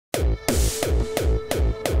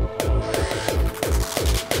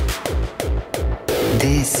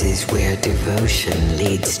This is where devotion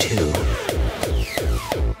leads to.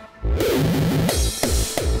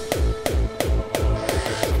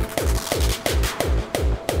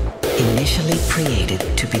 Initially created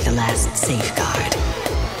to be the last safeguard,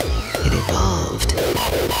 it evolved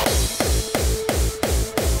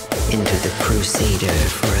into the crusader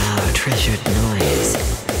for our treasured noise.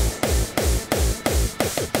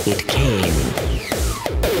 It came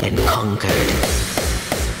and conquered.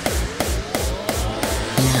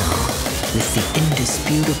 Now, with the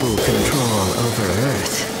indisputable control over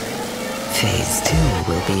Earth, Phase 2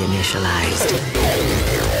 will be initialized.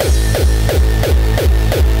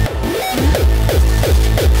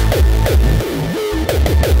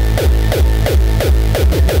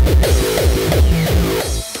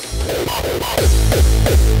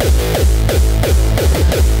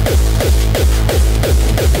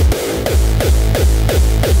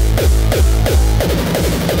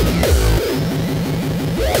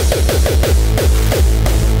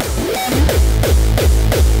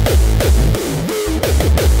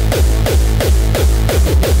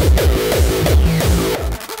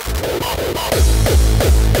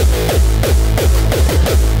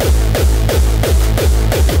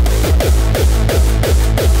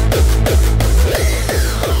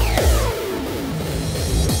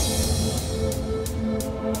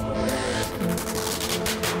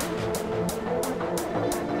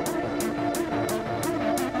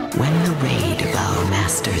 When the raid of our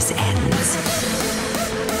masters ends,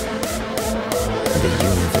 the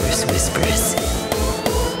universe whispers,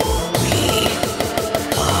 we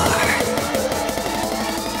are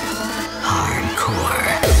hardcore.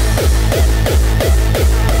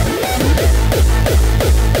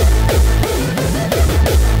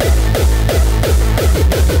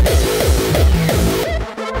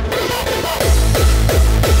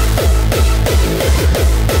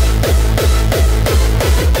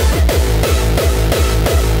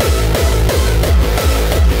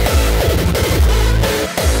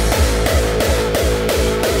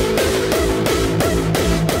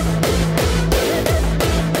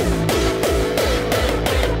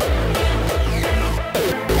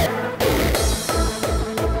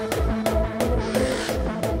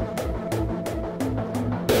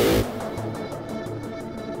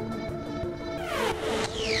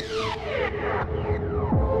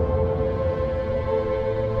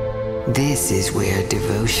 This is where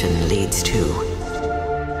devotion leads to.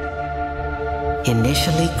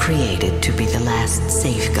 Initially created to be the last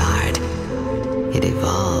safeguard, it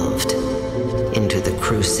evolved into the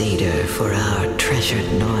crusader for our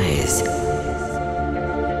treasured noise.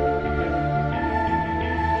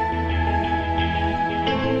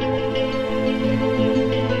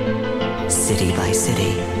 City by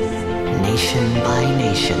city, nation by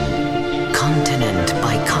nation, continent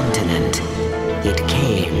by continent, it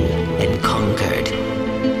came and conquered.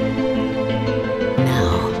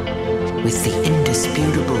 Now, with the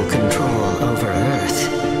indisputable control over Earth,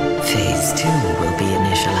 Phase 2 will be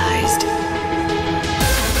initialized.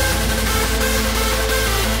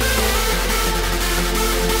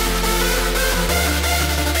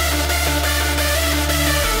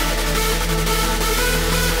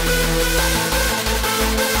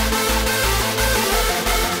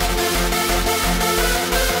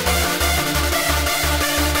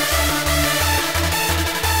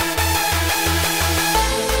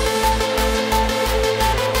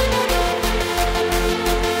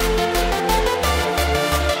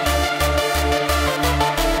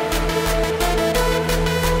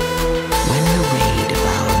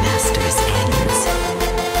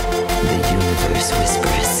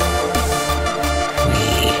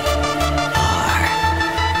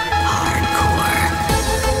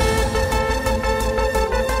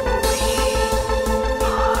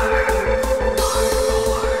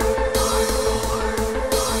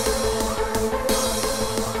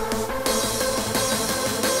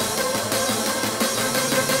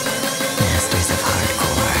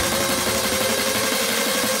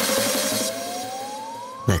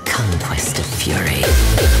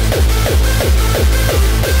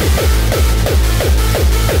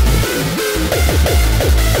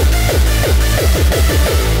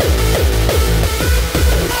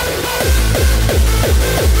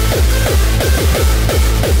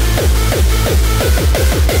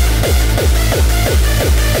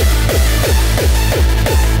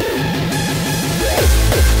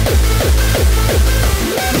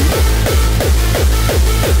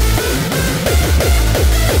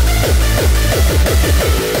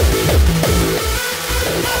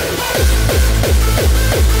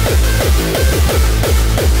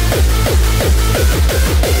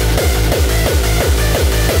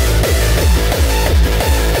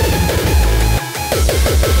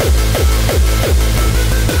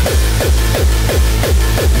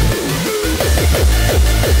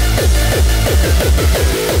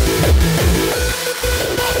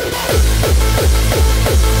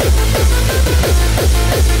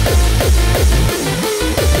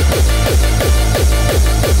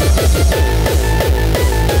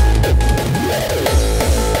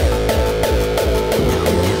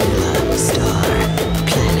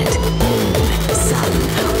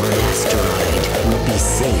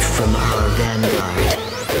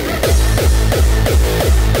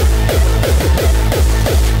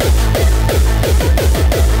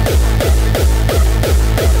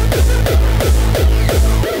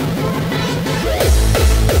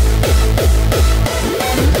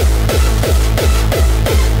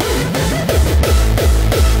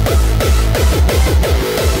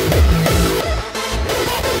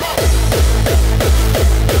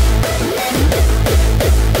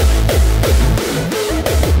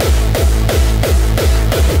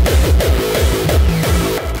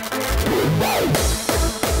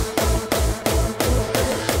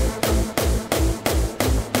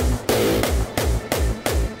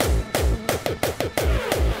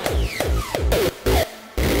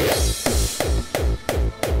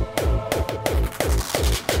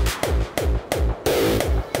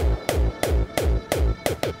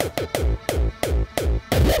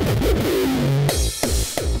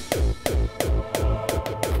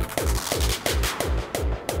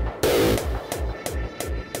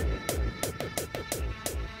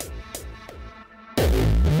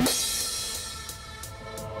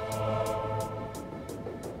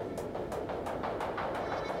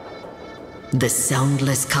 The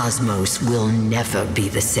soundless cosmos will never be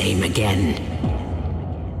the same again.